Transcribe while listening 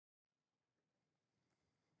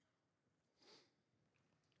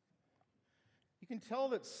can tell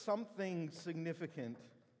that something significant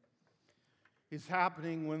is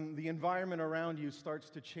happening when the environment around you starts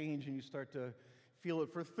to change and you start to feel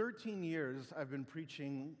it. For 13 years, I've been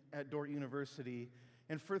preaching at Dordt University,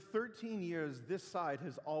 and for 13 years, this side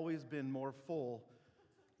has always been more full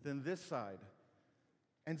than this side.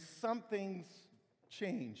 And something's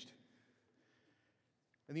changed.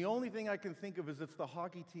 And the only thing I can think of is it's the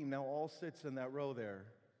hockey team now all sits in that row there.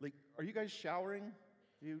 Like, are you guys showering?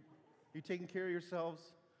 You taking care of yourselves?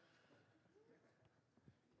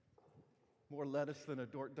 More lettuce than a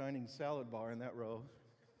Dordt dining salad bar in that row.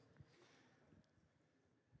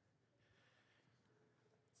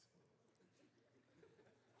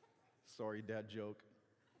 Sorry, dad joke.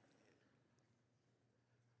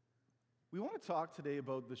 We want to talk today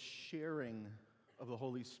about the sharing of the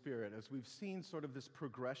Holy Spirit. As we've seen sort of this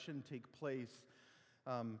progression take place,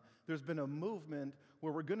 there's been a movement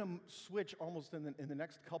where we're going to switch almost in the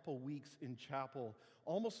next couple weeks in chapel,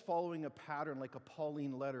 almost following a pattern like a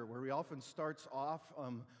Pauline letter, where he often starts off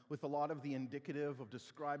with a lot of the indicative of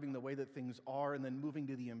describing the way that things are, and then moving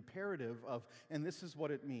to the imperative of, and this is what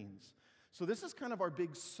it means. So this is kind of our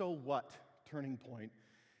big so what turning point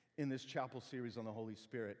in this chapel series on the Holy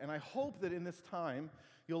Spirit. And I hope that in this time,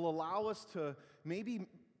 you'll allow us to maybe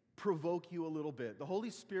provoke you a little bit. The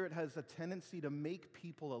Holy Spirit has a tendency to make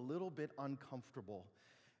people a little bit uncomfortable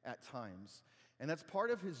at times. And that's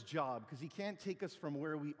part of his job, because he can't take us from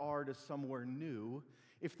where we are to somewhere new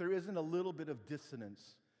if there isn't a little bit of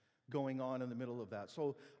dissonance going on in the middle of that.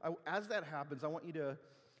 So as that happens, I want you to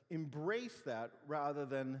embrace that rather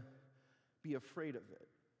than be afraid of it.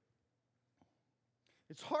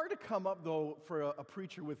 It's hard to come up, though, for a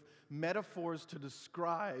preacher with metaphors to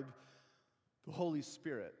describe the Holy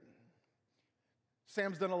Spirit.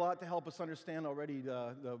 Sam's done a lot to help us understand already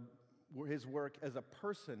his work as a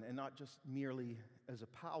person and not just merely as a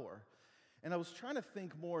power. And I was trying to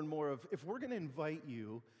think more and more of, if we're going to invite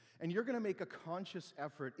you and you're going to make a conscious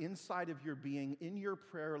effort inside of your being, in your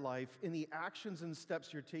prayer life, in the actions and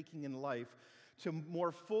steps you're taking in life to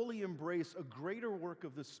more fully embrace a greater work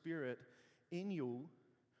of the Spirit in you,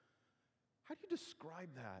 how do you describe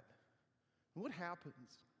that? And what happens?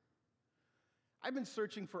 I've been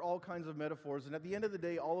searching for all kinds of metaphors, and at the end of the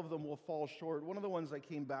day, all of them will fall short. One of the ones I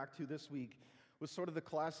came back to this week was sort of the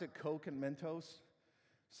classic Coke and Mentos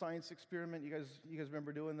science experiment. You guys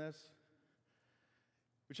remember doing this?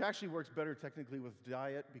 Which actually works better technically with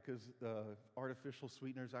diet, because the artificial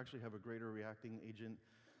sweeteners actually have a greater reacting agent.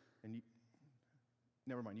 And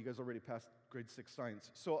never mind, you guys already passed grade 6 science.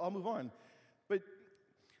 So I'll move on. But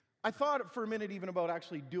I thought for a minute even about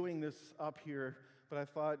actually doing this up here, but I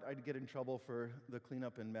thought I'd get in trouble for the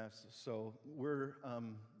cleanup and mess. So we're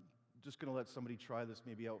just going to let somebody try this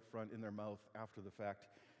maybe out front in their mouth after the fact,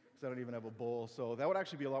 because I don't even have a bowl. So that would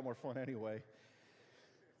actually be a lot more fun anyway.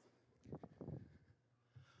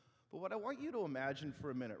 But what I want you to imagine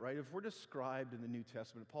for a minute, right? If we're described in the New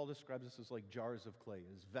Testament, Paul describes us as like jars of clay,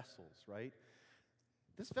 as vessels, right?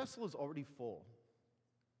 This vessel is already full.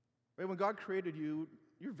 Right? When God created you,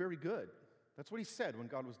 you're very good. That's what he said when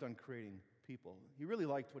God was done creating people. He really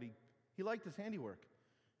liked he liked his handiwork.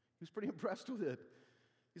 He was pretty impressed with it.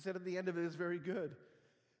 He said at the end of it is very good.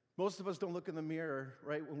 Most of us don't look in the mirror,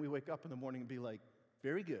 right, when we wake up in the morning and be like,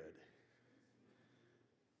 very good.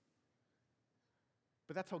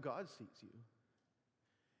 But that's how God sees you.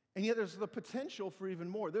 And yet there's the potential for even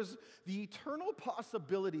more. There's the eternal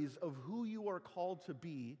possibilities of who you are called to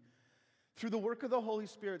be through the work of the Holy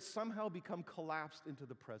Spirit somehow become collapsed into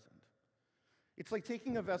the present. It's like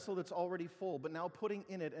taking a vessel that's already full, but now putting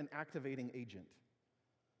in it an activating agent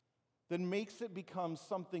that makes it become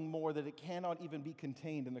something more, that it cannot even be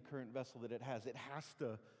contained in the current vessel that it has. It has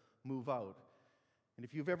to move out. And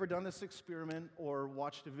if you've ever done this experiment or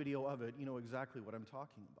watched a video of it, you know exactly what I'm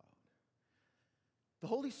talking about. The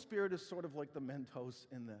Holy Spirit is sort of like the Mentos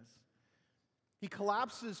in this. He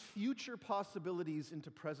collapses future possibilities into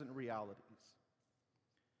present realities.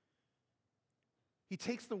 He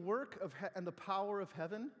takes the work of and the power of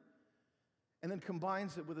heaven and then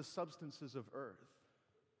combines it with the substances of earth.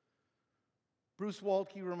 Bruce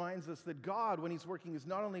Waltke reminds us that God, when he's working, is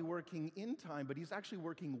not only working in time, but he's actually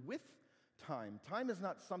working with time. Time is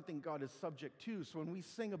not something God is subject to. So when we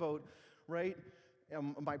sing about, right,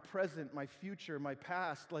 my present, my future, my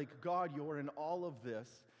past, like God, you're in all of this,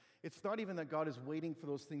 it's not even that God is waiting for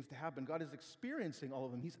those things to happen. God is experiencing all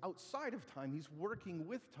of them. He's outside of time. He's working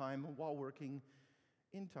with time while working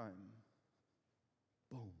in time.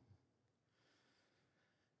 Boom.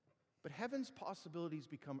 But heaven's possibilities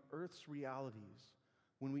become earth's realities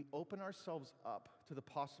when we open ourselves up to the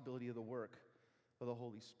possibility of the work of the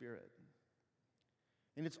Holy Spirit.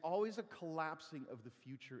 And it's always a collapsing of the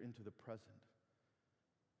future into the present.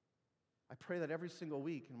 I pray that every single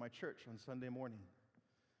week in my church on Sunday morning.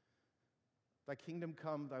 Thy kingdom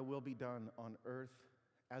come, thy will be done on earth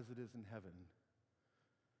as it is in heaven.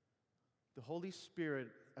 The Holy Spirit,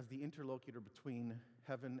 as the interlocutor between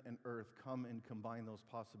heaven and earth, come and combine those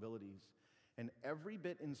possibilities. And every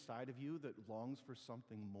bit inside of you that longs for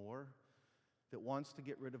something more, that wants to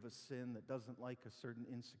get rid of a sin, that doesn't like a certain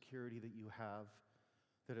insecurity that you have,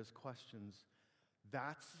 that has questions,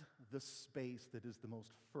 that's the space that is the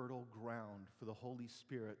most fertile ground for the Holy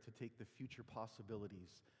Spirit to take the future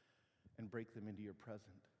possibilities and break them into your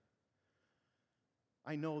present.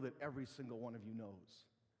 I know that every single one of you knows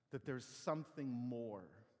that there's something more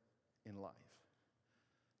in life.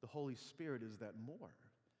 The Holy Spirit is that more.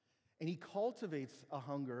 And He cultivates a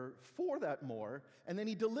hunger for that more, and then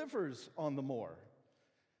He delivers on the more.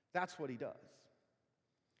 That's what He does.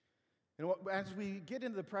 And as we get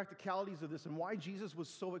into the practicalities of this and why Jesus was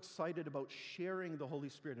so excited about sharing the Holy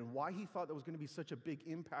Spirit and why He thought that was going to be such a big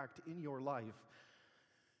impact in your life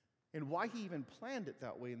and why He even planned it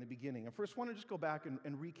that way in the beginning, I first want to just go back and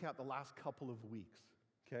recap the last couple of weeks,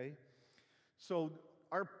 okay? So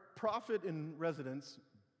our prophet in residence,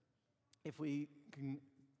 if we can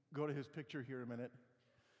go to his picture here a minute.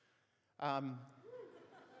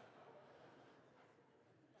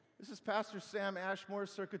 This is Pastor Sam Ashmore,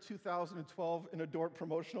 circa 2012, in a Dort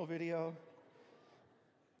promotional video.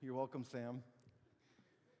 You're welcome, Sam.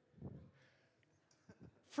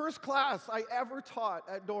 First class I ever taught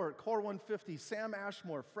at Dort, Core 150, Sam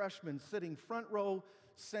Ashmore, freshman, sitting front row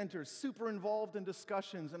center, super involved in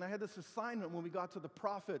discussions. And I had this assignment when we got to the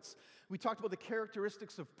prophets. We talked about the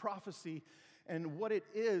characteristics of prophecy and what it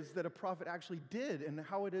is that a prophet actually did and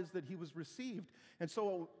how it is that he was received. And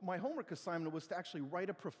so my homework assignment was to actually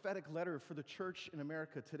write a prophetic letter for the church in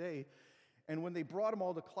America today. And when they brought them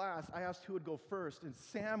all to class, I asked who would go first. And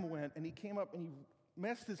Sam went, and he came up and he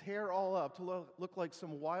messed his hair all up to look like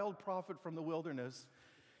some wild prophet from the wilderness.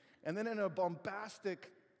 And then in a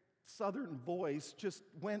bombastic southern voice, just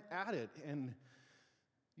went at it. And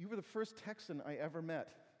you were the first Texan I ever met.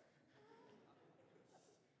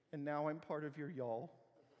 And now I'm part of your y'all.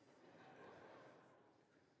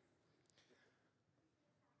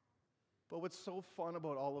 But what's so fun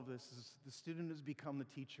about all of this is the student has become the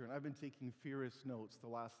teacher, and I've been taking furious notes the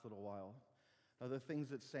last little while of the things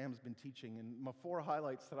that Sam's been teaching. And my 4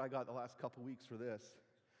 highlights that I got the last couple weeks were this: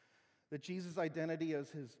 that Jesus' identity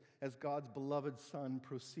as God's beloved Son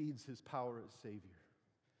precedes His power as Savior.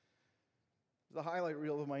 The highlight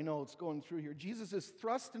reel of my notes going through here. Jesus is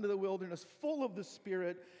thrust into the wilderness full of the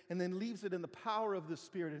Spirit and then leaves it in the power of the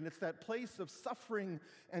Spirit. And it's that place of suffering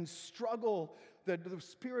and struggle that the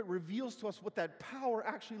Spirit reveals to us what that power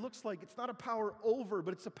actually looks like. It's not a power over,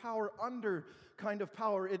 but it's a power under kind of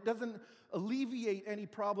power. It doesn't alleviate any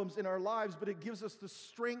problems in our lives, but it gives us the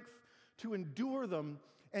strength to endure them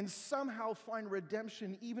and somehow find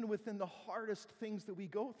redemption even within the hardest things that we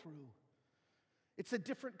go through. It's a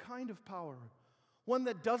different kind of power. One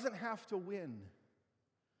that doesn't have to win.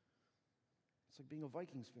 It's like being a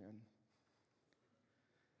Vikings fan.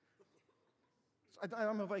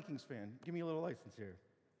 I'm a Vikings fan. Give me a little license here.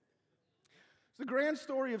 So the grand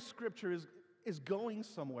story of Scripture is going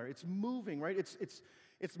somewhere. It's moving, right? It's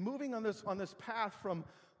moving on this path from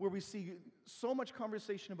where we see so much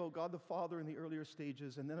conversation about God the Father in the earlier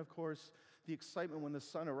stages, and then, of course, the excitement when the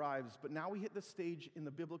Son arrives. But now we hit the stage in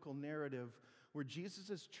the biblical narrative where Jesus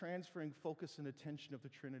is transferring focus and attention of the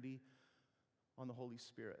Trinity on the Holy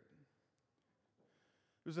Spirit.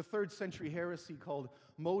 There was a 3rd century heresy called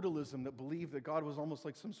modalism that believed that God was almost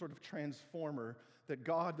like some sort of transformer, that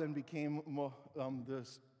God then became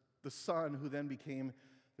the Son, who then became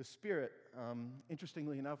the Spirit.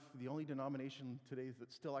 Interestingly enough, the only denomination today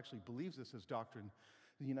that still actually believes this as doctrine,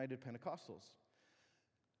 the United Pentecostals.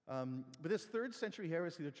 But this 3rd century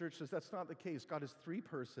heresy, the church says that's not the case. God is 3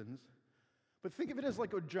 persons. But think of it as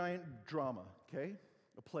like a giant drama, okay?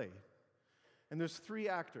 A play. And there's 3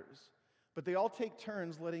 actors. But they all take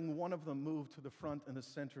turns letting one of them move to the front and the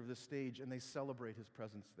center of the stage, and they celebrate his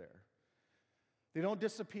presence there. They don't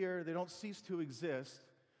disappear. They don't cease to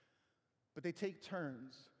exist. But they take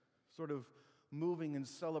turns, sort of moving and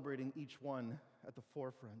celebrating each one at the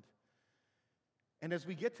forefront. And as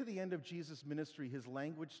we get to the end of Jesus' ministry, his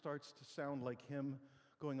language starts to sound like him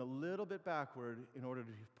going a little bit backward in order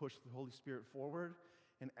to push the Holy Spirit forward.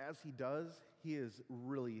 And as he does, he is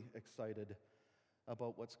really excited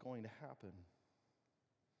about what's going to happen.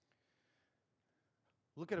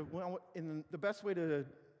 Look at it, in the best way to,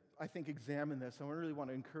 I think, examine this, I really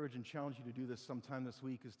want to encourage and challenge you to do this sometime this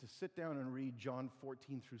week, is to sit down and read John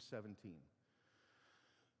 14 through 17.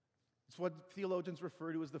 It's what theologians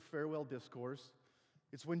refer to as the farewell discourse.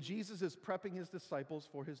 It's when Jesus is prepping his disciples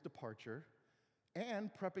for his departure and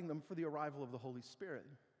prepping them for the arrival of the Holy Spirit.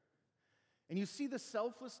 And you see the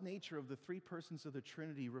selfless nature of the three persons of the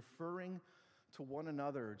Trinity referring to one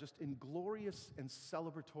another just in glorious and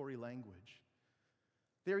celebratory language.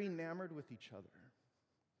 They're enamored with each other.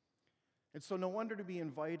 And so no wonder to be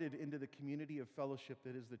invited into the community of fellowship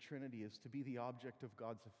that is the Trinity is to be the object of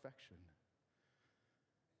God's affection.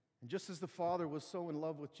 And just as the Father was so in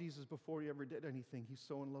love with Jesus before he ever did anything, he's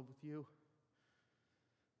so in love with you.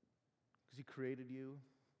 Because he created you.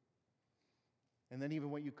 And then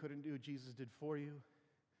even what you couldn't do, Jesus did for you.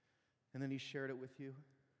 And then he shared it with you.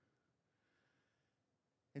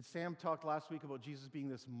 And Sam talked last week about Jesus being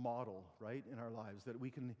this model, right, in our lives, that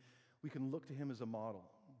we can look to him as a model.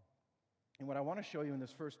 And what I want to show you in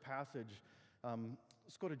this first passage,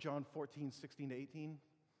 let's go to John 14, 16 to 18.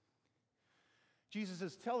 Jesus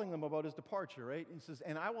is telling them about his departure, right? He says,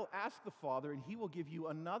 "And I will ask the Father, and he will give you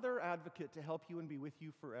another advocate to help you and be with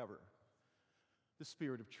you forever, the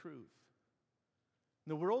Spirit of truth.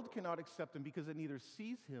 And the world cannot accept him because it neither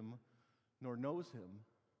sees him nor knows him.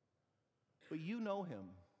 But you know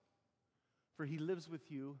him, for he lives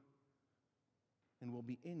with you and will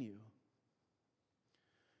be in you."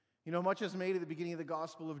 You know, much is made at the beginning of the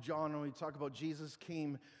Gospel of John when we talk about Jesus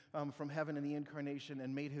came from heaven in the incarnation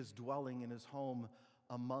and made his dwelling in his home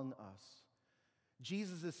among us.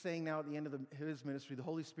 Jesus is saying now at the end of his ministry, the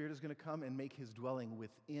Holy Spirit is going to come and make his dwelling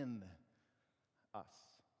within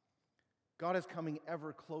us. God is coming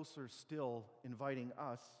ever closer still, inviting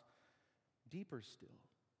us deeper still.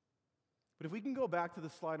 But if we can go back to the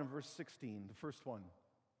slide on verse 16, the first one.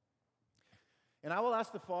 "And I will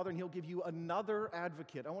ask the Father, and he'll give you another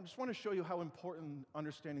advocate." I just want to show you how important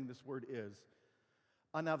understanding this word is.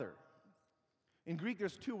 Another. In Greek,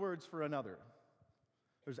 there's two words for another.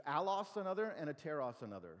 There's allos, another, and a teros,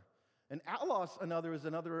 another. An allos, another, is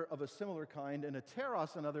another of a similar kind, and a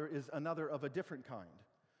teros, another, is another of a different kind.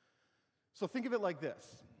 So think of it like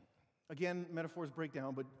this. Again, metaphors break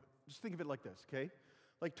down, but just think of it like this, okay?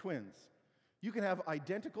 Like twins. You can have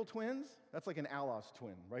identical twins. That's like an allos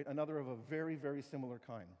twin, right? Another of a very, very similar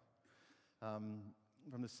kind.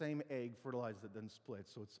 From the same egg, fertilized that then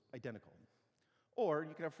splits, so it's identical. Or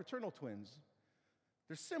you can have fraternal twins.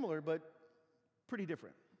 They're similar, but pretty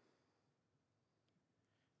different.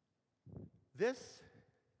 This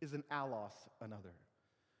is an allos, another.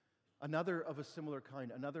 Another of a similar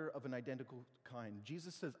kind, another of an identical kind.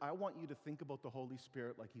 Jesus says, I want you to think about the Holy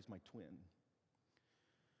Spirit like he's my twin.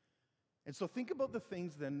 And so think about the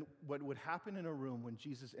things then, what would happen in a room when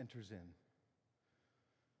Jesus enters in.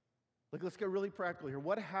 Like, let's get really practical here.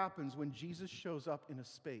 What happens when Jesus shows up in a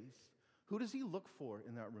space? Who does he look for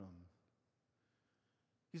in that room?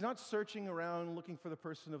 He's not searching around looking for the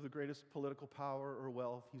person of the greatest political power or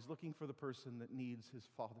wealth. He's looking for the person that needs his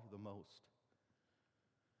Father the most.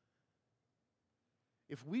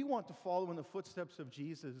 If we want to follow in the footsteps of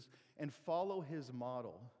Jesus and follow his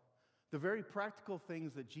model, the very practical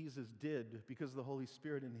things that Jesus did because of the Holy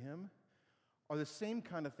Spirit in him are the same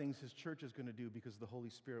kind of things his church is going to do because of the Holy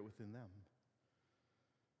Spirit within them.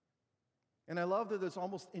 And I love that there's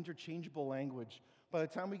almost interchangeable language. By the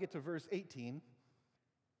time we get to verse 18,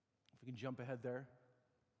 if we can jump ahead there.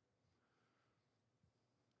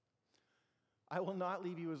 I will not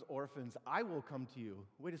leave you as orphans. I will come to you.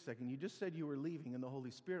 Wait a second, you just said you were leaving and the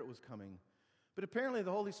Holy Spirit was coming. But apparently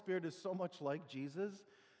the Holy Spirit is so much like Jesus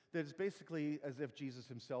that it's basically as if Jesus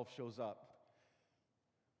himself shows up.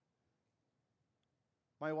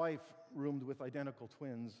 My wife roomed with identical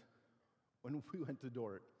twins when we went to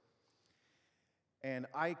Dort. And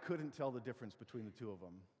I couldn't tell the difference between the two of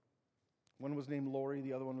them. One was named Lori,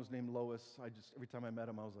 the other one was named Lois. Every time I met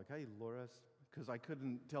him, I was like, hey, Loris, because I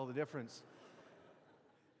couldn't tell the difference.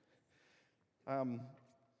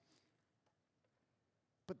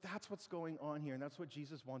 But that's what's going on here, and that's what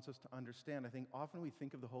Jesus wants us to understand. I think often we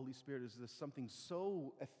think of the Holy Spirit as this something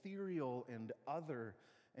so ethereal and other,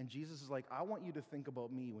 and Jesus is like, I want you to think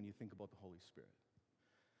about me when you think about the Holy Spirit.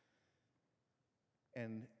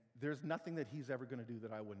 And there's nothing that he's ever going to do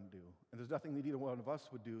that I wouldn't do, and there's nothing that either one of us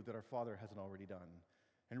would do that our Father hasn't already done.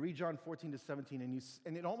 And read John 14 to 17,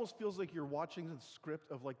 and it almost feels like you're watching the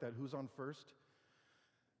script of like that Who's On First.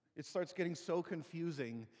 It starts getting so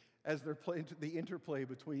confusing as they're playing the interplay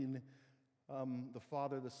between the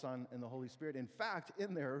Father, the Son, and the Holy Spirit. In fact,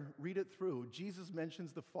 in there, read it through, Jesus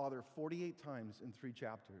mentions the Father 48 times in 3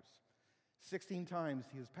 chapters. 16 times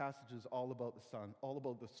he has passages all about the Son, all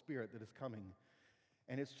about the Spirit that is coming.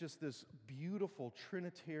 And it's just this beautiful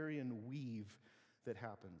Trinitarian weave that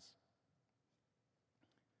happens.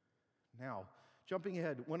 Now, Jumping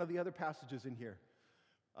ahead, one of the other passages in here.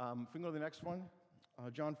 If we can go to the next one,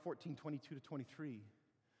 John 14, 22 to 23.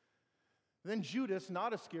 Then Judas,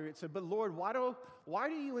 not Iscariot, said, "But Lord, why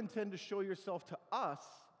do you intend to show yourself to us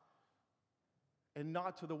and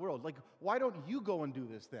not to the world? Like, why don't you go and do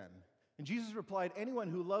this then?" And Jesus replied, "Anyone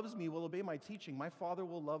who loves me will obey my teaching. My Father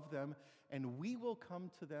will love them, and we will come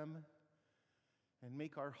to them and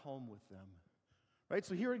make our home with them." Right?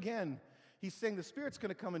 So here again, he's saying the Spirit's going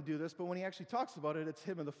to come and do this, but when he actually talks about it, it's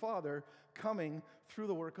him and the Father coming through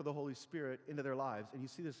the work of the Holy Spirit into their lives. And you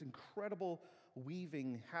see this incredible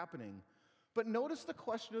weaving happening. But notice the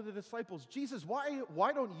question of the disciples. Jesus,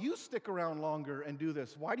 why don't you stick around longer and do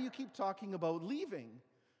this? Why do you keep talking about leaving?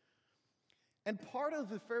 And part of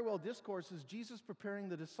the farewell discourse is Jesus preparing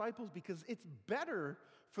the disciples because it's better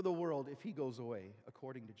for the world if he goes away,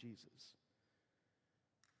 according to Jesus.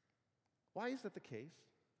 Why is that the case?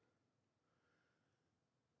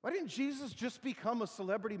 Why didn't Jesus just become a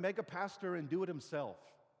celebrity mega pastor and do it himself?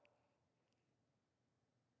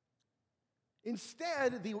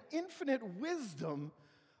 Instead, the infinite wisdom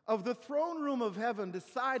of the throne room of heaven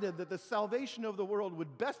decided that the salvation of the world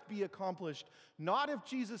would best be accomplished not if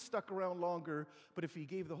Jesus stuck around longer, but if he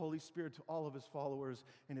gave the Holy Spirit to all of his followers,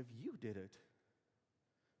 and if you did it.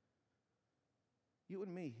 You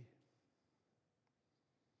and me.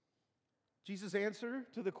 Jesus' answer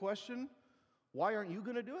to the question, "Why aren't you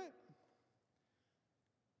going to do it?"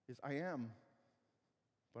 is, "I am,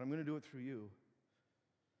 but I'm going to do it through you."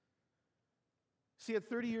 See, at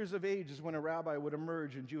 30 years of age is when a rabbi would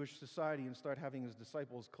emerge in Jewish society and start having his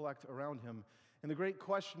disciples collect around him. And the great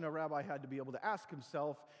question a rabbi had to be able to ask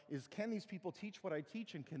himself is, can these people teach what I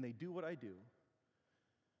teach, and can they do what I do?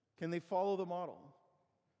 Can they follow the model?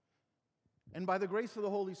 And by the grace of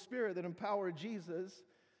the Holy Spirit that empowered Jesus,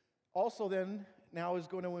 also then now is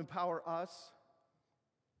going to empower us.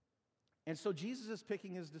 And so Jesus is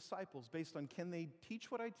picking his disciples based on, can they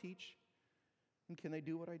teach what I teach, and can they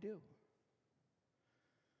do what I do?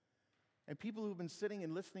 And people who've been sitting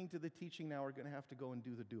and listening to the teaching now are going to have to go and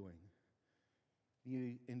do the doing.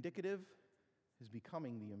 The indicative is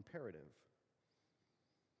becoming the imperative.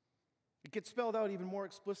 It gets spelled out even more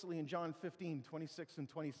explicitly in John 15, 26 and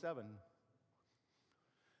 27.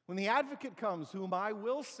 When the advocate comes, whom I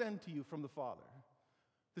will send to you from the Father,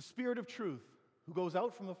 the Spirit of truth, who goes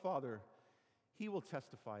out from the Father, he will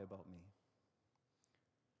testify about me.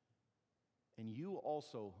 And you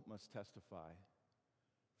also must testify,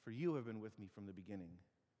 for you have been with me from the beginning.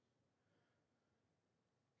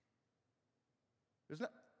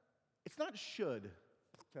 It's not should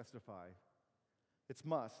testify, it's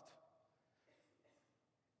must.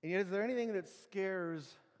 And yet, is there anything that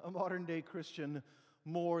scares a modern day Christian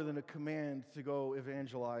more than a command to go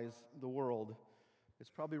evangelize the world? It's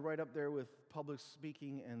probably right up there with public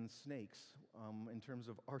speaking and snakes in terms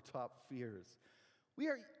of our top fears.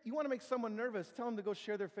 You want to make someone nervous, tell them to go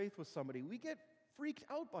share their faith with somebody. We get freaked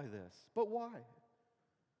out by this. But why?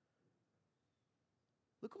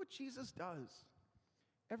 Look at what Jesus does.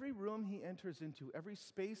 Every room he enters into, every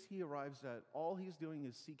space he arrives at, all he's doing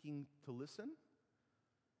is seeking to listen,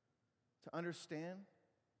 to understand,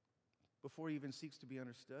 before he even seeks to be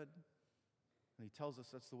understood. And he tells us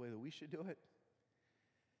that's the way that we should do it.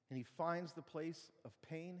 And he finds the place of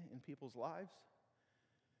pain in people's lives.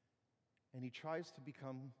 And he tries to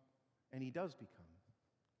become, and he does become,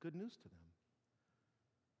 good news to them.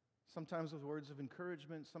 Sometimes with words of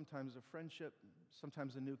encouragement, sometimes of friendship,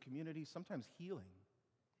 sometimes a new community, sometimes healing.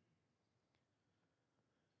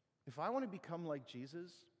 If I want to become like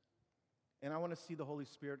Jesus, and I want to see the Holy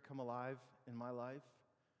Spirit come alive in my life,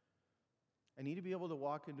 I need to be able to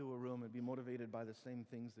walk into a room and be motivated by the same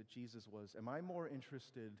things that Jesus was. Am I more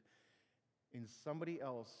interested in somebody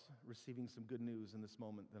else receiving some good news in this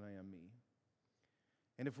moment than I am me?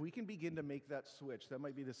 And if we can begin to make that switch, that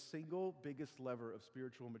might be the single biggest lever of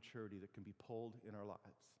spiritual maturity that can be pulled in our lives.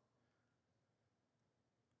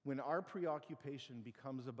 When our preoccupation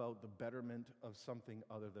becomes about the betterment of something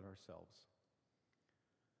other than ourselves.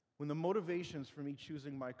 When the motivations for me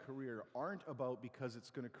choosing my career aren't about because it's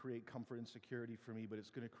going to create comfort and security for me, but it's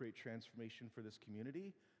going to create transformation for this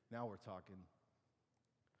community, now we're talking.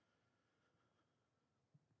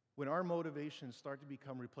 When our motivations start to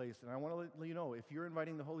become replaced, and I want to let you know, if you're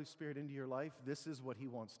inviting the Holy Spirit into your life, this is what he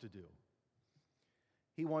wants to do.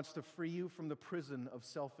 He wants to free you from the prison of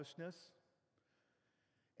selfishness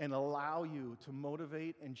and allow you to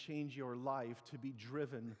motivate and change your life to be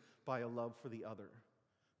driven by a love for the other.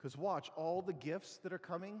 Because watch, all the gifts that are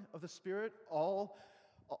coming of the Spirit, all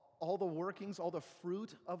the workings, all the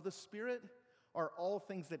fruit of the Spirit are all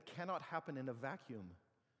things that cannot happen in a vacuum.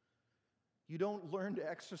 You don't learn to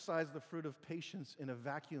exercise the fruit of patience in a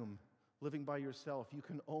vacuum, living by yourself. You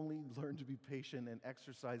can only learn to be patient and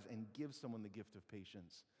exercise and give someone the gift of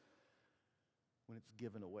patience when it's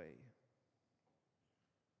given away.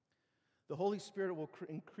 The Holy Spirit will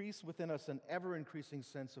increase within us an ever-increasing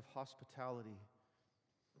sense of hospitality.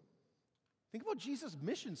 Think about Jesus'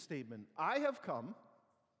 mission statement. I have come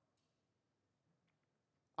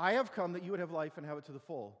that you would have life and have it to the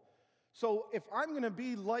full. So if I'm going to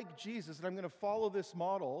be like Jesus and I'm going to follow this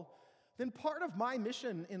model, then part of my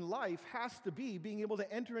mission in life has to be being able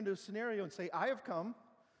to enter into a scenario and say, I have come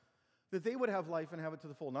that they would have life and have it to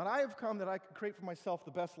the full. Not I have come that I can create for myself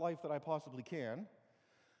the best life that I possibly can,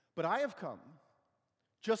 but I have come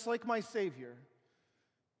just like my Savior,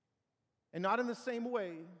 and not in the same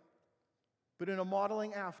way, but in a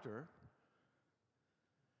modeling after,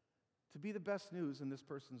 to be the best news in this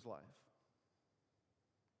person's life.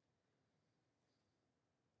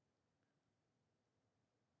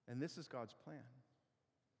 And this is God's plan.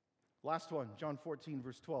 Last one, John 14,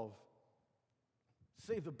 verse 12.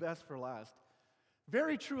 Save the best for last.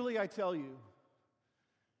 Very truly, I tell you,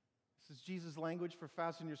 this is Jesus' language for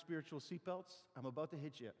fasten your spiritual seatbelts. I'm about to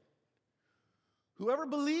hit you. Whoever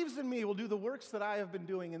believes in me will do the works that I have been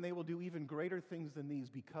doing, and they will do even greater things than these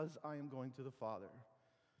because I am going to the Father.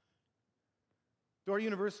 Door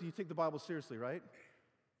University, you take the Bible seriously, right?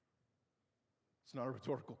 It's not a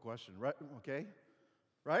rhetorical question, right? Okay.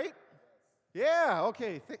 Right? Yeah,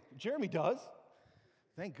 okay. Jeremy does.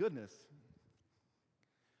 Thank goodness.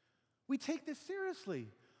 We take this seriously.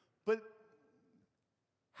 But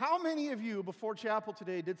how many of you before chapel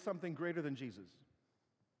today did something greater than Jesus?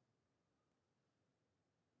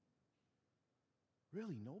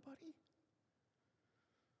 Really, nobody?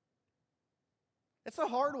 It's a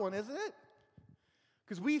hard one, isn't it?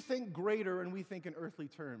 Because we think greater and we think in earthly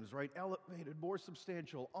terms, right? Elevated, more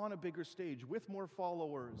substantial, on a bigger stage, with more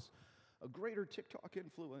followers, a greater TikTok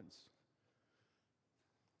influence.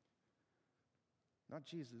 Not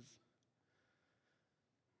Jesus.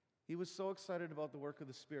 He was so excited about the work of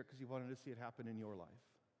the Spirit because he wanted to see it happen in your life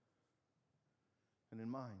and in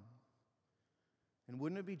mine. And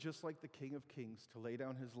wouldn't it be just like the King of Kings to lay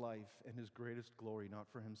down his life and his greatest glory, not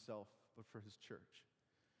for himself, but for his church,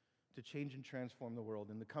 to change and transform the world?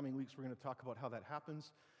 In the coming weeks, we're going to talk about how that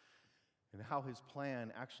happens and how his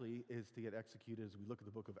plan actually is to get executed as we look at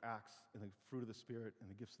the book of Acts and the fruit of the Spirit and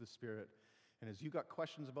the gifts of the Spirit. And as you got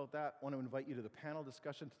questions about that, I want to invite you to the panel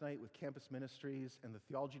discussion tonight with Campus Ministries and the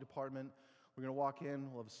Theology Department. We're going to walk in,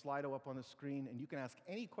 we'll have a Slido up on the screen, and you can ask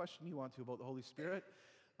any question you want to about the Holy Spirit,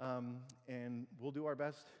 and we'll do our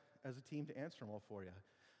best as a team to answer them all for you.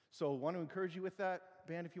 So I want to encourage you with that.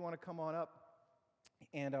 Band, if you want to come on up.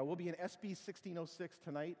 And we'll be in SB 1606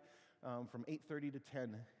 tonight from 8:30 to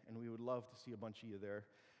 10, and we would love to see a bunch of you there.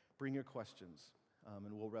 Bring your questions,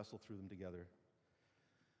 and we'll wrestle through them together.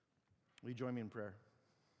 Will you join me in prayer?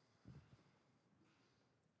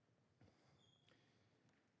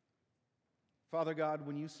 Father God,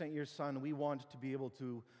 when you sent your Son, we want to be able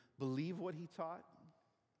to believe what he taught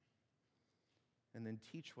and then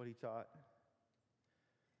teach what he taught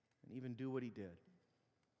and even do what he did.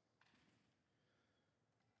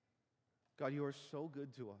 God, you are so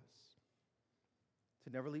good to us,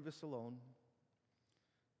 to never leave us alone,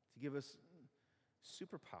 to give us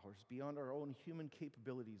superpowers beyond our own human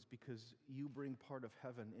capabilities because you bring part of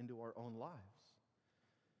heaven into our own lives.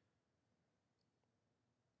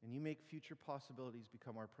 And you make future possibilities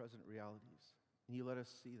become our present realities. And you let us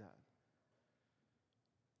see that.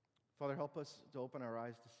 Father, help us to open our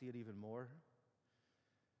eyes to see it even more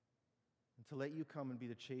and to let you come and be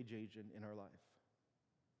the change agent in our life,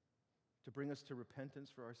 to bring us to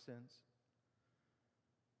repentance for our sins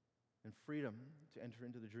and freedom to enter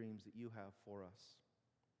into the dreams that you have for us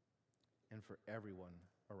and for everyone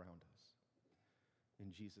around us.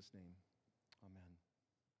 In Jesus' name, amen.